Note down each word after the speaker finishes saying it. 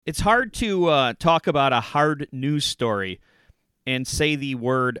It's hard to talk about a hard news story and say the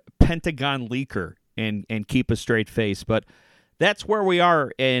word Pentagon leaker and keep a straight face, but that's where we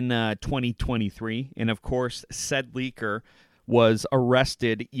are in 2023. And of course, said leaker was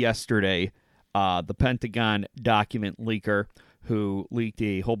arrested yesterday. The Pentagon document leaker who leaked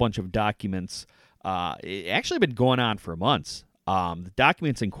a whole bunch of documents. It actually been going on for months. The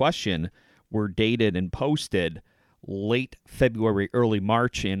documents in question were dated and posted late February, early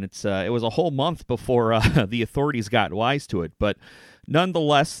March, and it was a whole month before the authorities got wise to it. But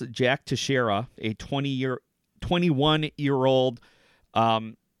nonetheless, Jack Teixeira, a 21-year-old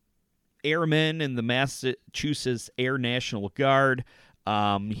airman in the Massachusetts Air National Guard,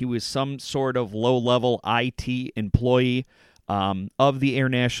 he was some sort of low-level IT employee of the Air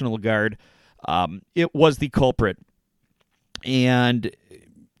National Guard. It was the culprit, and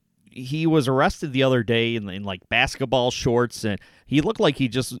he was arrested the other day in like basketball shorts, and he looked like he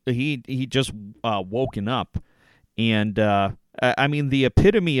just woken up. And I mean, the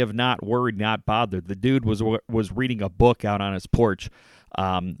epitome of not worried, not bothered. The dude was reading a book out on his porch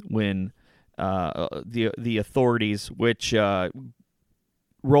when the authorities, which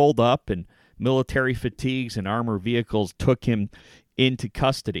rolled up in military fatigues and armored vehicles, took him into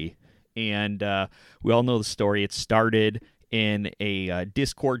custody. And we all know the story. It started in a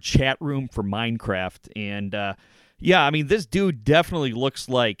Discord chat room for Minecraft. And yeah, I mean, this dude definitely looks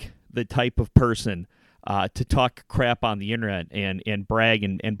like the type of person to talk crap on the internet and brag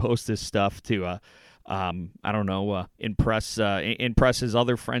and post this stuff to, I don't know, impress his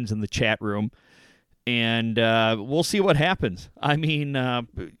other friends in the chat room. And we'll see what happens. I mean,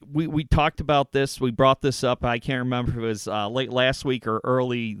 we talked about this. We brought this up. I can't remember if it was late last week or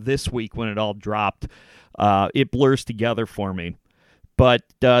early this week when it all dropped. It blurs together for me. But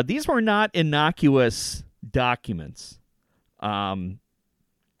these were not innocuous documents.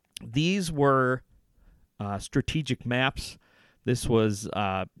 These were strategic maps. This was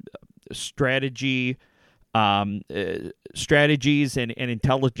strategies and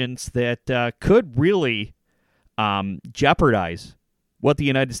intelligence that could really jeopardize what the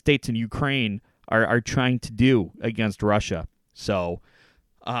United States and Ukraine are trying to do against Russia. So,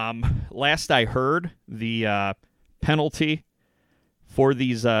 last I heard, the penalty for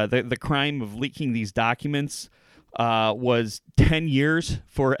these the crime of leaking these documents was 10 years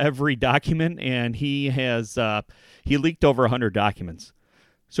for every document, and he leaked over 100 documents.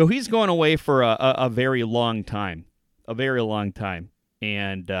 So he's going away for a very long time,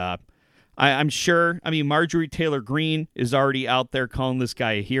 and I'm sure. I mean, Marjorie Taylor Greene is already out there calling this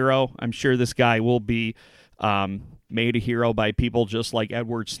guy a hero. I'm sure this guy will be made a hero by people just like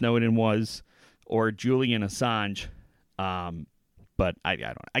Edward Snowden was, or Julian Assange. But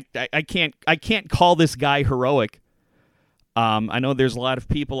I can't call this guy heroic. I know there's a lot of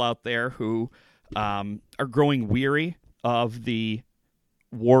people out there who are growing weary of the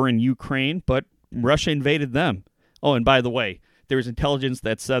war in Ukraine, but Russia invaded them. Oh, and by the way, there's intelligence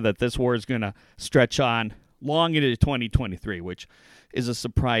that said that this war is going to stretch on long into 2023, which is a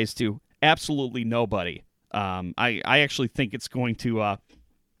surprise to absolutely nobody. I actually think it's going to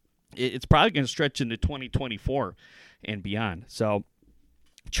it's probably going to stretch into 2024 and beyond. So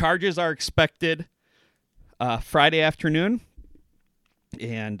charges are expected Friday afternoon,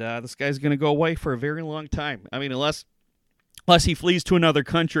 and this guy's going to go away for a very long time. I mean, unless he flees to another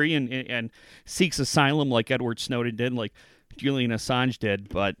country and seeks asylum like Edward Snowden did, like Julian Assange did,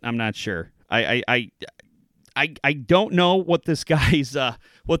 but I'm not sure. I don't know what this guy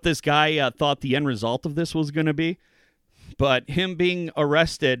thought the end result of this was going to be, but him being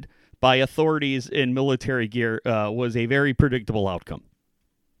arrested by authorities in military gear was a very predictable outcome.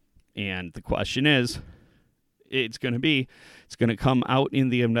 And the question is, it's going to come out in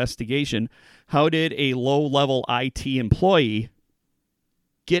the investigation. How did a low-level IT employee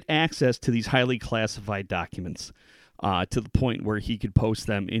get access to these highly classified documents to the point where he could post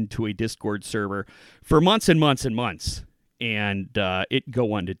them into a Discord server for months and months and months and it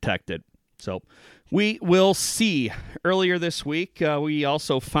go undetected? So we will see. Earlier this week, we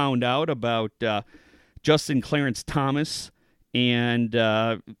also found out about Justin Clarence Thomas and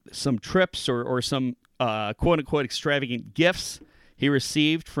some trips or some quote-unquote extravagant gifts he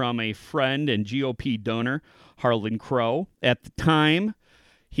received from a friend and GOP donor, Harlan Crow. At the time,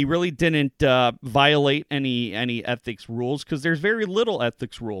 he really didn't violate any ethics rules because there's very little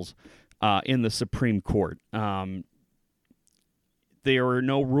ethics rules in the Supreme Court. There are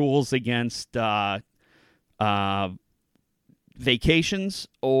no rules against vacations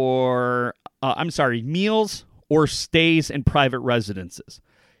or, meals or stays in private residences.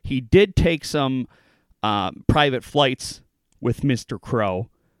 He did take some private flights with Mr. Crow,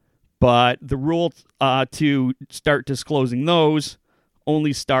 but the rule to start disclosing those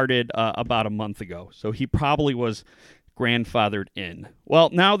only started about a month ago. So he probably was grandfathered in. Well,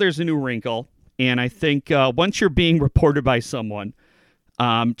 now there's a new wrinkle, and I think once you're being reported by someone,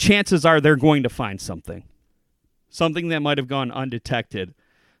 chances are they're going to find something that might have gone undetected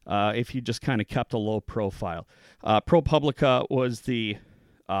if you just kind of kept a low profile. ProPublica was the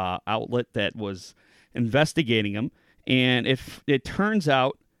outlet that was investigating him, and if it turns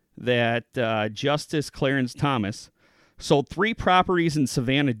out that Justice Clarence Thomas sold 3 properties in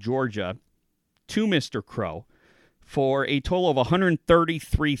Savannah, Georgia, to Mr. Crow for a total of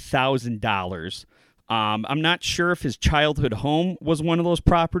 $133,000. I'm not sure if his childhood home was one of those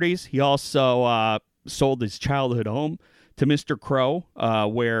properties. He also sold his childhood home to Mr. Crow,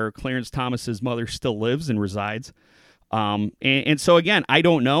 where Clarence Thomas's mother still lives and resides. And so, again, I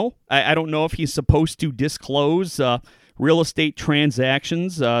don't know. I don't know if he's supposed to disclose real estate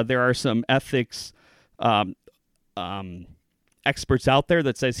transactions. There are some ethics experts out there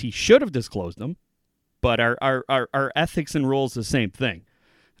that says he should have disclosed them, but our ethics and rules the same thing.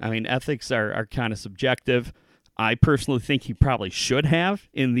 I mean, ethics are kind of subjective. I personally think he probably should have,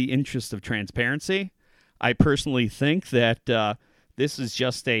 in the interest of transparency. I personally think that this is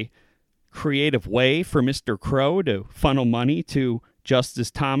just a creative way for Mr. Crow to funnel money to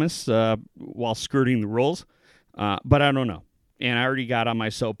Justice Thomas while skirting the rules. But I don't know. And I already got on my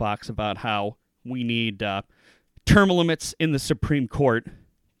soapbox about how we need term limits in the Supreme Court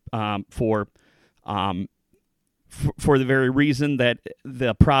for the very reason that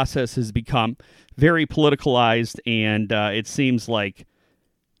the process has become very politicalized, and it seems like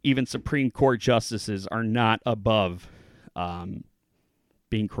even Supreme Court justices are not above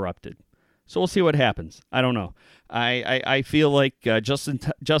being corrupted. So we'll see what happens. I don't know. I feel like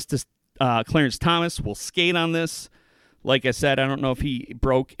Justice Clarence Thomas will skate on this. Like I said, I don't know if he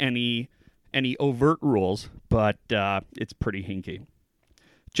broke any overt rules, but it's pretty hinky.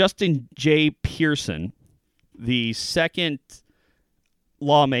 Justin J. Pearson, the second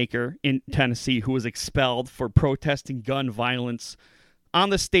lawmaker in Tennessee who was expelled for protesting gun violence on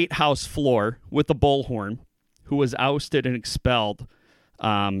the state house floor with a bullhorn, who was ousted and expelled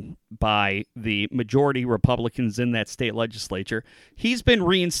by the majority Republicans in that state legislature. He's been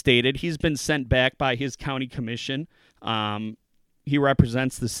reinstated. He's been sent back by his county commission. He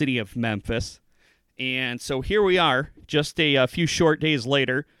represents the city of Memphis. And so here we are, just a few short days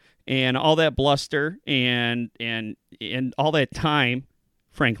later, and all that bluster and all that time,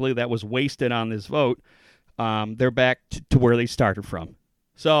 frankly, that was wasted on this vote, they're back to where they started from.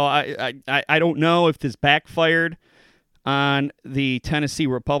 So I don't know if this backfired on the Tennessee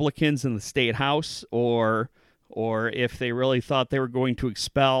Republicans in the state house, or if they really thought they were going to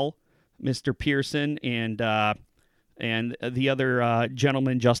expel Mr. Pearson and the other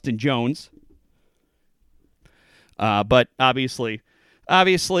gentleman, Justin Jones. But obviously,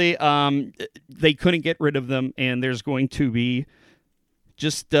 they couldn't get rid of them, and there's going to be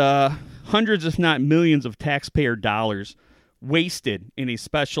just hundreds, if not millions, of taxpayer dollars wasted in a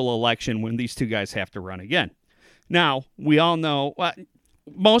special election when these two guys have to run again. Now, we all know,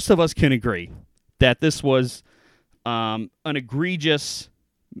 most of us can agree that this was an egregious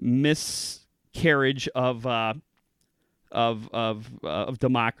miscarriage of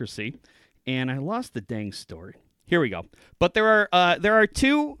democracy. And I lost the dang story. Here we go. But there are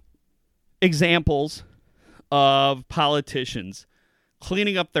two examples of politicians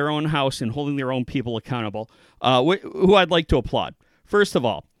cleaning up their own house and holding their own people accountable, who I'd like to applaud. First of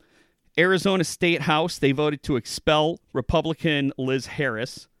all, Arizona State House, they voted to expel Republican Liz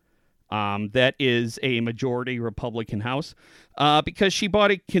Harris. That is a majority Republican House, because she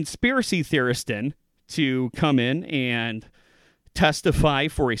brought a conspiracy theorist in to come in and testify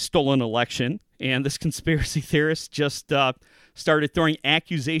for a stolen election. And this conspiracy theorist just started throwing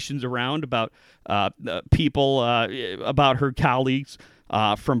accusations around about people, about her colleagues,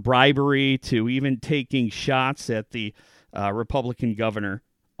 from bribery to even taking shots at the Republican governor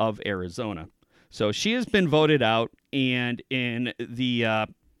of Arizona. So she has been voted out, and in the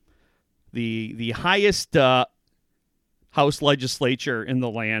highest House legislature in the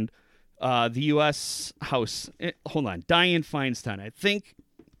land, the U.S. House. Hold on, Dianne Feinstein. I think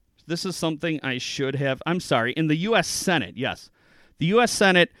this is something I should have. I'm sorry. In the U.S. Senate, yes, the U.S.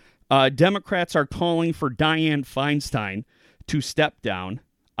 Senate, Democrats are calling for Dianne Feinstein to step down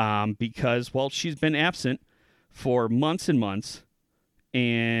because, well, she's been absent for months and months.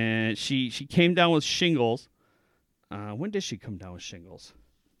 And she came down with shingles. When did she come down with shingles?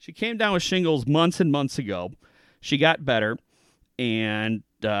 She came down with shingles months and months ago. She got better, and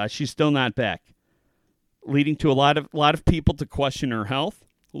she's still not back, leading to a lot of people to question her health.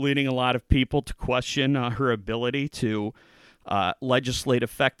 leading a lot of people to question her ability to legislate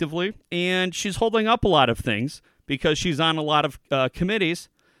effectively. And she's holding up a lot of things because she's on a lot of committees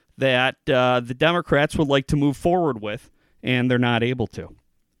that the Democrats would like to move forward with, and they're not able to.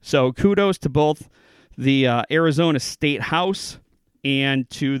 So kudos to both the Arizona State House and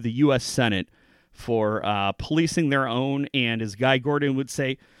to the U.S. Senate for policing their own, and as Guy Gordon would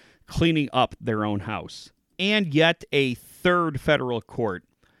say, cleaning up their own house. And yet a third federal court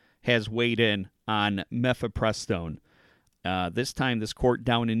has weighed in on Mifepristone. This time, this court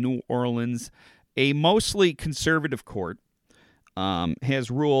down in New Orleans, a mostly conservative court,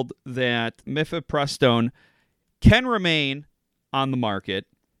 has ruled that Mifepristone can remain on the market.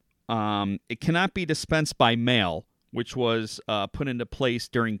 It cannot be dispensed by mail, which was put into place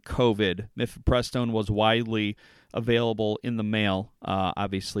during COVID. Mifepristone was widely available in the mail,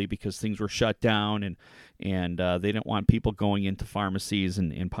 obviously, because things were shut down, and they didn't want people going into pharmacies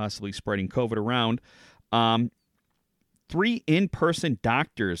and possibly spreading COVID around. 3 in-person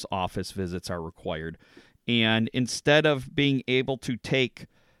doctor's office visits are required. And instead of being able to take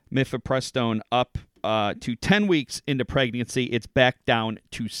Mifepristone up to 10 weeks into pregnancy, it's back down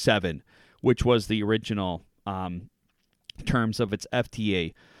to 7, which was the original terms of its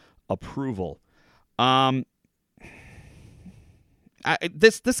FDA approval.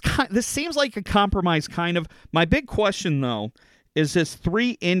 This seems like a compromise, kind of. My big question, though, is this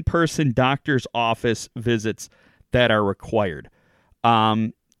 3 in-person doctor's office visits that are required.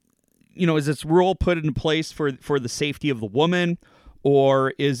 Is this rule put in place for the safety of the woman,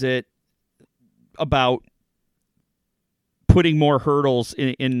 or is it about putting more hurdles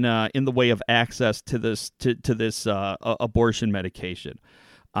in the way of access to this abortion medication?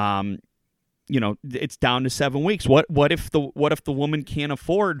 It's down to 7 weeks. What if the woman can't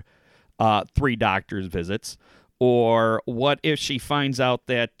afford 3 doctor's visits, or what if she finds out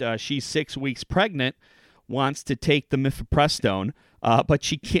that she's 6 weeks pregnant, wants to take the Mifepristone, but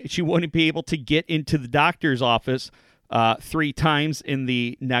she wouldn't be able to get into the doctor's office 3 times in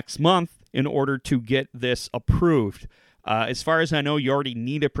the next month in order to get this approved. As far as I know, you already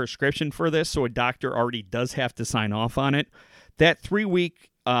need a prescription for this, so a doctor already does have to sign off on it. That 3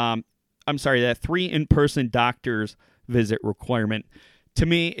 in-person doctor's visit requirement, to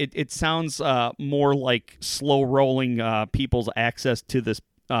me, it sounds more like slow rolling people's access to this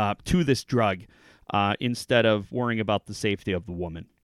drug instead of worrying about the safety of the woman.